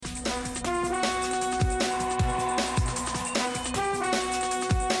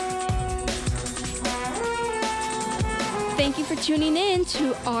tuning in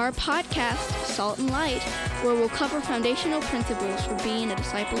to our podcast, Salt and Light, where we'll cover foundational principles for being a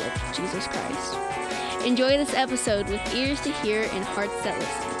disciple of Jesus Christ. Enjoy this episode with ears to hear and hearts that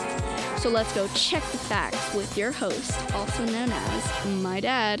listen. So let's go check the facts with your host, also known as my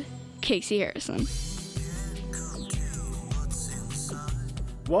dad, Casey Harrison.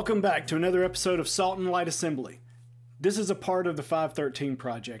 Welcome back to another episode of Salt and Light Assembly. This is a part of the 513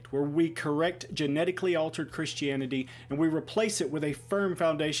 Project, where we correct genetically altered Christianity and we replace it with a firm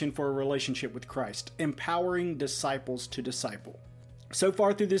foundation for a relationship with Christ, empowering disciples to disciple. So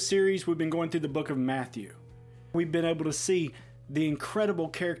far through this series, we've been going through the book of Matthew. We've been able to see the incredible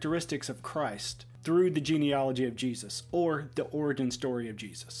characteristics of Christ through the genealogy of Jesus, or the origin story of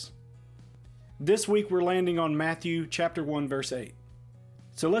Jesus. This week we're landing on Matthew chapter 1, verse 8.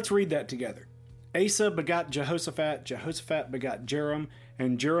 So let's read that together. Asa begot Jehoshaphat, Jehoshaphat begot Joram,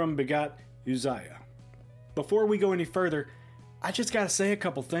 and Joram begot Uzziah. Before we go any further, I just got to say a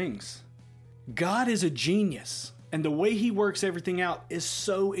couple things. God is a genius, and the way He works everything out is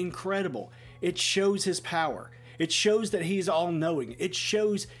so incredible. It shows His power. It shows that He's all-knowing. It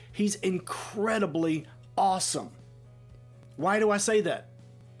shows He's incredibly awesome. Why do I say that?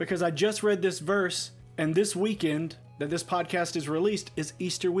 Because I just read this verse, and this weekend that this podcast is released is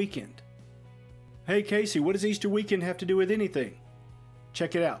Easter weekend. Hey Casey, what does Easter weekend have to do with anything?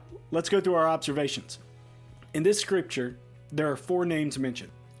 Check it out. Let's go through our observations. In this scripture, there are 4 names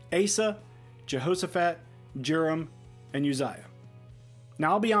mentioned: Asa, Jehoshaphat, Joram, and Uzziah.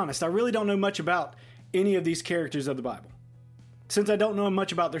 Now I'll be honest, I really don't know much about any of these characters of the Bible. Since I don't know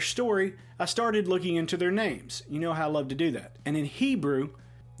much about their story, I started looking into their names. You know how I love to do that. And in Hebrew,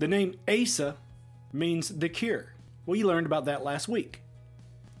 the name Asa means the cure. Well, you learned about that last week.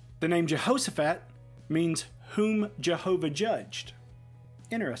 The name Jehoshaphat means whom Jehovah judged.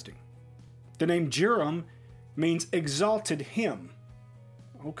 Interesting. The name Joram means exalted him.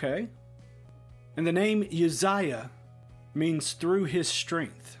 Okay. And the name Uzziah means through his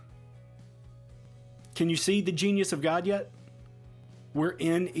strength. Can you see the genius of God yet? We're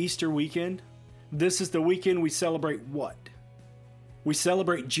in Easter weekend. This is the weekend we celebrate what? We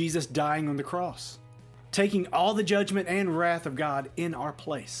celebrate Jesus dying on the cross, taking all the judgment and wrath of God in our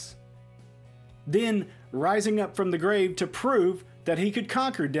place. Then rising up from the grave to prove that He could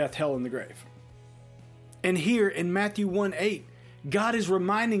conquer death, hell, and the grave. And here in Matthew 1:8, God is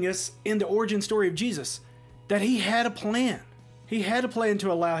reminding us in the origin story of Jesus that He had a plan. He had a plan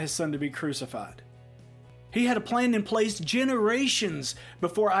to allow His Son to be crucified. He had a plan in place generations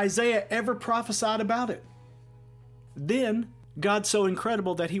before Isaiah ever prophesied about it. Then, God's so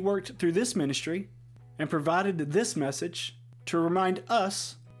incredible that He worked through this ministry and provided this message to remind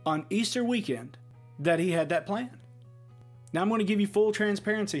us on Easter weekend that He had that plan. Now I'm going to give you full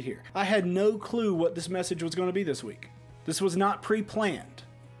transparency here. I had no clue what this message was going to be this week. This was not pre-planned.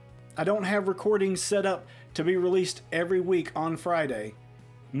 I don't have recordings set up to be released every week on Friday,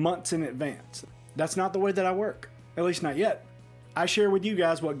 months in advance. That's not the way that I work, at least not yet. I share with you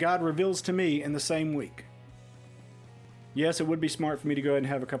guys what God reveals to me in the same week. Yes, it would be smart for me to go ahead and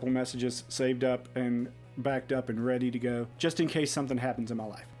have a couple messages saved up and backed up and ready to go, just in case something happens in my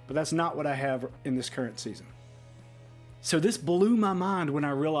life. But that's not what I have in this current season. So this blew my mind when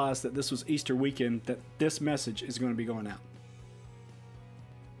I realized that this was Easter weekend, that this message is going to be going out.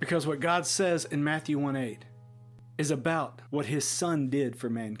 Because what God says in Matthew 1:8 is about what His Son did for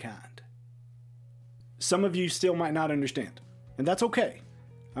mankind. Some of you still might not understand, and that's okay.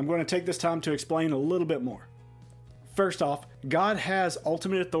 I'm going to take this time to explain a little bit more. First off, God has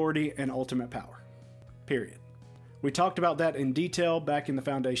ultimate authority and ultimate power. Period. We talked about that in detail back in the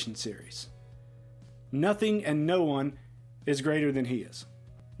Foundation series. Nothing and no one is greater than He is.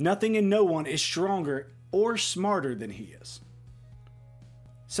 Nothing and no one is stronger or smarter than He is.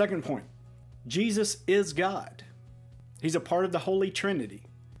 Second point, Jesus is God. He's a part of the Holy Trinity.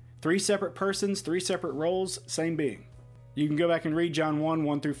 3 separate persons, 3 separate roles, same being. You can go back and read John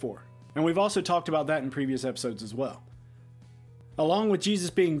 1:1-4. And we've also talked about that in previous episodes as well. Along with Jesus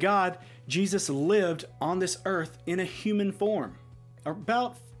being God, Jesus lived on this earth in a human form,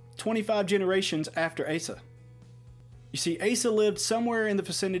 about 25 generations after Asa. You see, Asa lived somewhere in the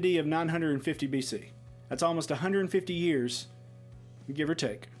vicinity of 950 BC. That's almost 150 years, give or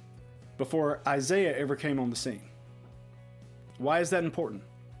take, before Isaiah ever came on the scene. Why is that important?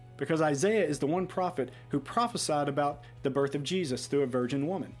 Because Isaiah is the one prophet who prophesied about the birth of Jesus through a virgin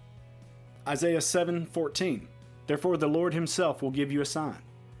woman. Isaiah 7:14. Therefore the Lord Himself will give you a sign.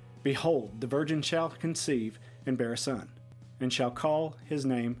 Behold, the virgin shall conceive and bear a son, and shall call his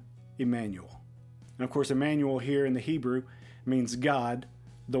name Emmanuel. And of course, Emmanuel here in the Hebrew means God,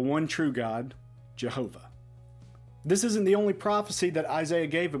 the one true God, Jehovah. This isn't the only prophecy that Isaiah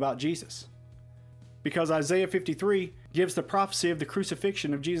gave about Jesus, because Isaiah 53 gives the prophecy of the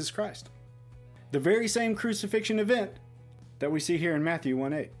crucifixion of Jesus Christ. The very same crucifixion event that we see here in Matthew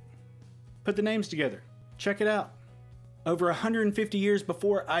 1:8. Put the names together. Check it out. Over 150 years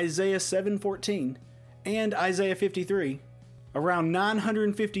before Isaiah 7:14 and Isaiah 53, around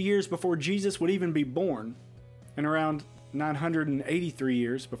 950 years before Jesus would even be born, and around 983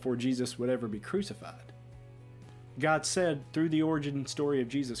 years before Jesus would ever be crucified, God said through the origin story of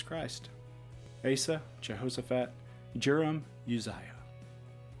Jesus Christ, Asa, Jehoshaphat, Joram, Uzziah,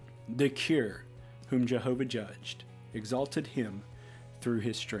 the cure whom Jehovah judged, exalted him through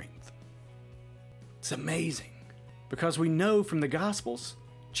his strength. It's amazing, because we know from the Gospels,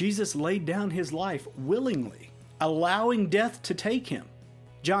 Jesus laid down his life willingly, allowing death to take him.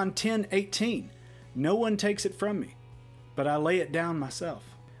 John 10:18, no one takes it from me, but I lay it down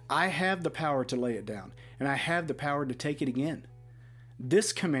myself. I have the power to lay it down, and I have the power to take it again.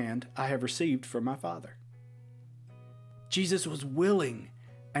 This command I have received from my Father. Jesus was willing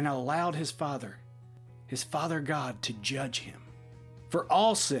and allowed his Father God, to judge him for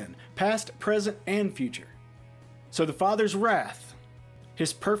all sin, past, present, and future. So the Father's wrath,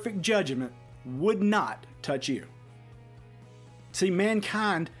 his perfect judgment, would not touch you. See,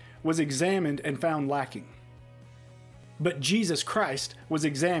 mankind was examined and found lacking. But Jesus Christ was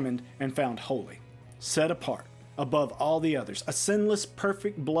examined and found holy, set apart above all the others, a sinless,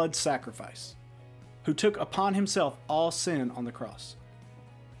 perfect blood sacrifice, who took upon himself all sin on the cross.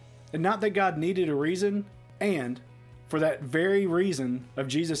 And not that God needed a reason, and for that very reason of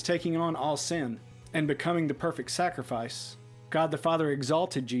Jesus taking on all sin and becoming the perfect sacrifice, God the Father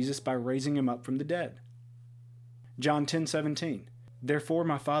exalted Jesus by raising him up from the dead. John 10:17, therefore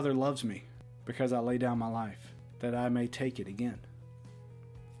my Father loves me, because I lay down my life, that I may take it again.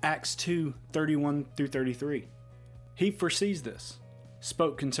 Acts 2:31-33, he foresees this,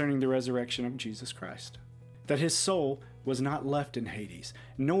 spoke concerning the resurrection of Jesus Christ, that his soul was not left in Hades,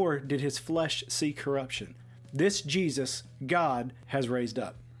 nor did his flesh see corruption. This Jesus God has raised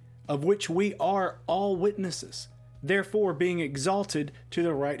up, of which we are all witnesses, therefore being exalted to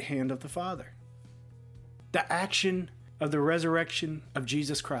the right hand of the Father. The action of the resurrection of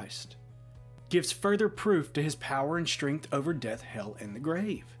Jesus Christ gives further proof to his power and strength over death, hell, and the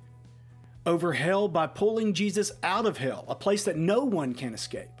grave. Over hell by pulling Jesus out of hell, a place that no one can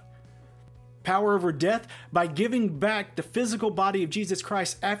escape. Power over death by giving back the physical body of Jesus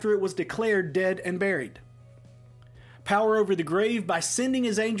Christ after it was declared dead and buried. Power over the grave by sending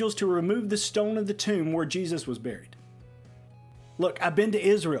his angels to remove the stone of the tomb where Jesus was buried. Look, I've been to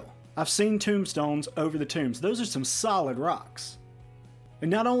Israel. I've seen tombstones over the tombs. Those are some solid rocks.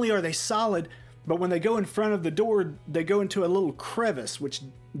 And not only are they solid, but when they go in front of the door, they go into a little crevice which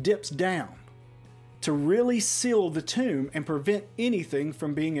dips down to really seal the tomb and prevent anything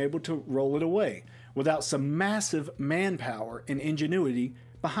from being able to roll it away without some massive manpower and ingenuity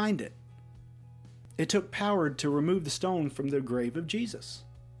behind it. It took power to remove the stone from the grave of Jesus.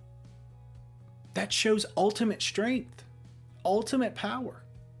 That shows ultimate strength, ultimate power.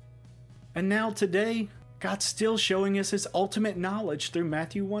 And now today, God's still showing us his ultimate knowledge through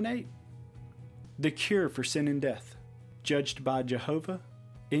Matthew 1:8. The cure for sin and death, judged by Jehovah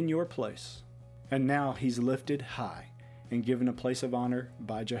in your place. And now he's lifted high and given a place of honor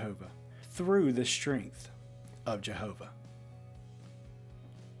by Jehovah through the strength of Jehovah.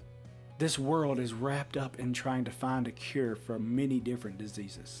 This world is wrapped up in trying to find a cure for many different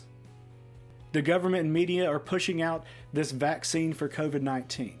diseases. The government and media are pushing out this vaccine for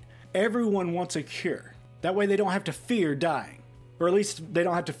COVID-19. Everyone wants a cure. That way they don't have to fear dying, or at least they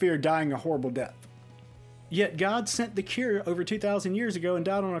don't have to fear dying a horrible death. Yet God sent the cure over 2,000 years ago and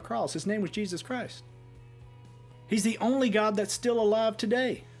died on a cross. His name was Jesus Christ. He's the only God that's still alive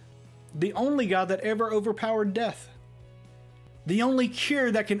today. The only God that ever overpowered death. The only cure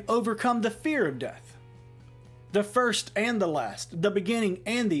that can overcome the fear of death. The first and the last, the beginning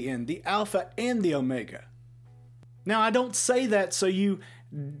and the end, the Alpha and the Omega. Now, I don't say that so you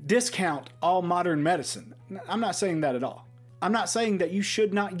discount all modern medicine. I'm not saying that at all. I'm not saying that you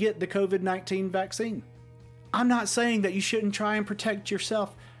should not get the COVID-19 vaccine. I'm not saying that you shouldn't try and protect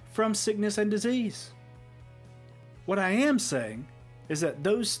yourself from sickness and disease. What I am saying is that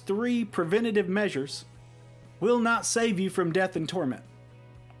those 3 preventative measures will not save you from death and torment.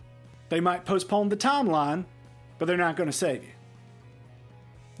 They might postpone the timeline, but they're not going to save you.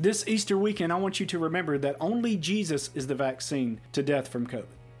 This Easter weekend, I want you to remember that only Jesus is the vaccine to death from COVID.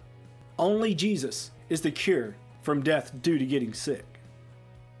 Only Jesus is the cure from death due to getting sick.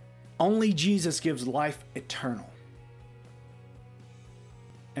 Only Jesus gives life eternal.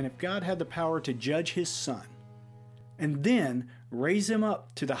 And if God had the power to judge his Son and then raise him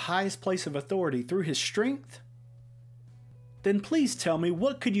up to the highest place of authority through his strength, then please tell me,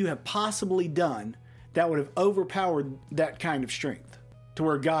 what could you have possibly done that would have overpowered that kind of strength to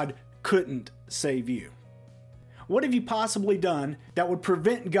where God couldn't save you? What have you possibly done that would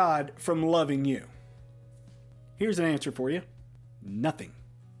prevent God from loving you? Here's an answer for you. Nothing.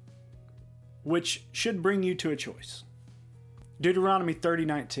 Which should bring you to a choice. Deuteronomy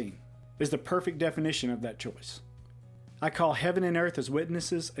 30:19 is the perfect definition of that choice. I call heaven and earth as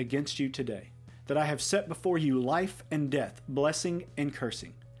witnesses against you today, that I have set before you life and death, blessing and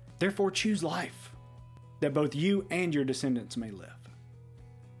cursing. Therefore choose life, that both you and your descendants may live.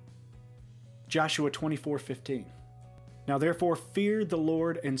 Joshua 24:15. Now therefore fear the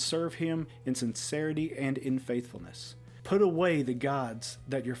Lord and serve him in sincerity and in faithfulness. Put away the gods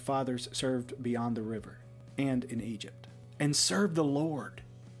that your fathers served beyond the river and in Egypt, and serve the Lord.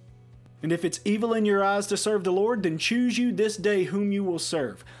 And if it's evil in your eyes to serve the Lord, then choose you this day whom you will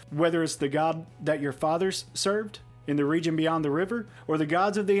serve, whether it's the God that your fathers served in the region beyond the river, or the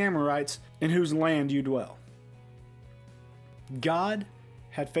gods of the Amorites in whose land you dwell. God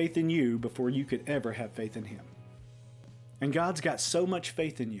had faith in you before you could ever have faith in him. And God's got so much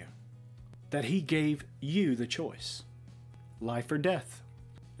faith in you that he gave you the choice, life or death.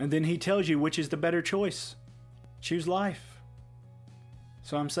 And then he tells you which is the better choice. Choose life.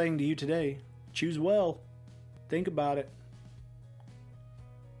 So I'm saying to you today, choose well. Think about it.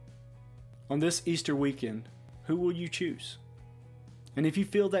 On this Easter weekend, who will you choose? And if you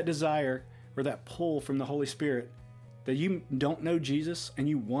feel that desire or that pull from the Holy Spirit that you don't know Jesus and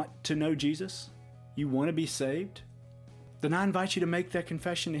you want to know Jesus, you want to be saved, then I invite you to make that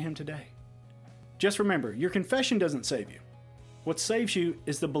confession to him today. Just remember, your confession doesn't save you. What saves you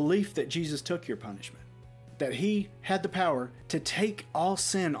is the belief that Jesus took your punishment, that he had the power to take all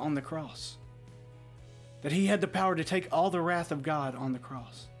sin on the cross, that he had the power to take all the wrath of God on the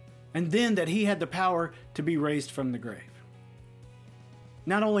cross, and then that he had the power to be raised from the grave.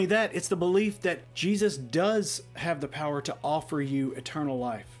 Not only that, it's the belief that Jesus does have the power to offer you eternal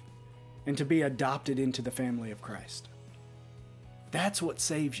life and to be adopted into the family of Christ. That's what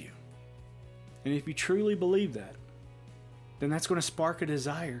saves you. And if you truly believe that, then that's going to spark a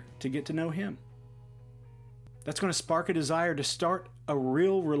desire to get to know him. That's going to spark a desire to start a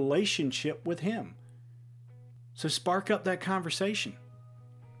real relationship with him. So spark up that conversation.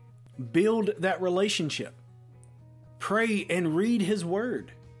 Build that relationship. Pray and read his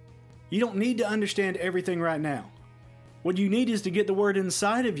word. You don't need to understand everything right now. What you need is to get the word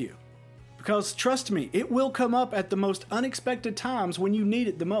inside of you. Because trust me, it will come up at the most unexpected times when you need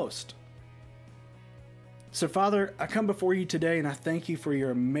it the most. So Father, I come before you today and I thank you for your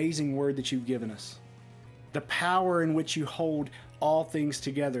amazing word that you've given us. The power in which you hold all things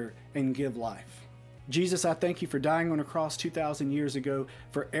together and give life. Jesus, I thank you for dying on a cross 2,000 years ago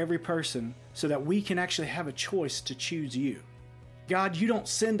for every person so that we can actually have a choice to choose you. God, you don't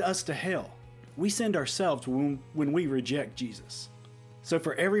send us to hell. We send ourselves when we reject Jesus. So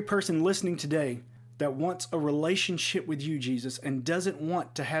for every person listening today that wants a relationship with you, Jesus, and doesn't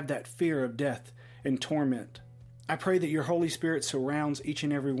want to have that fear of death and torment, I pray that your Holy Spirit surrounds each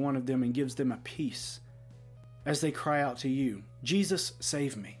and every one of them and gives them a peace as they cry out to you, Jesus,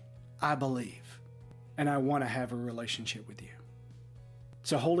 save me. I believe, and I want to have a relationship with you.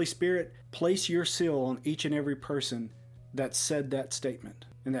 So Holy Spirit, place your seal on each and every person that said that statement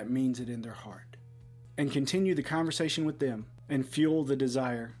and that means it in their heart. And continue the conversation with them and fuel the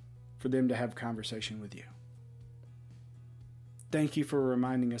desire for them to have conversation with you. Thank you for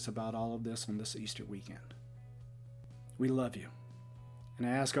reminding us about all of this on this Easter weekend. We love you. And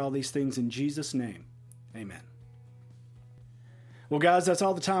I ask all these things in Jesus' name. Amen. Well, guys, that's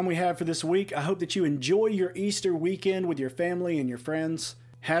all the time we have for this week. I hope that you enjoy your Easter weekend with your family and your friends.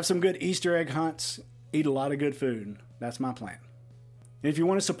 Have some good Easter egg hunts. Eat a lot of good food. That's my plan. And if you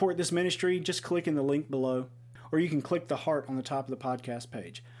want to support this ministry, just click in the link below, or you can click the heart on the top of the podcast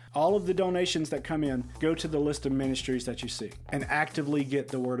page. All of the donations that come in go to the list of ministries that you see and actively get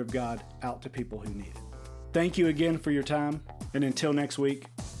the Word of God out to people who need it. Thank you again for your time, and until next week,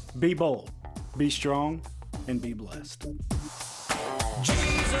 be bold, be strong, and be blessed.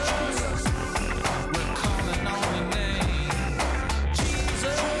 Jesus.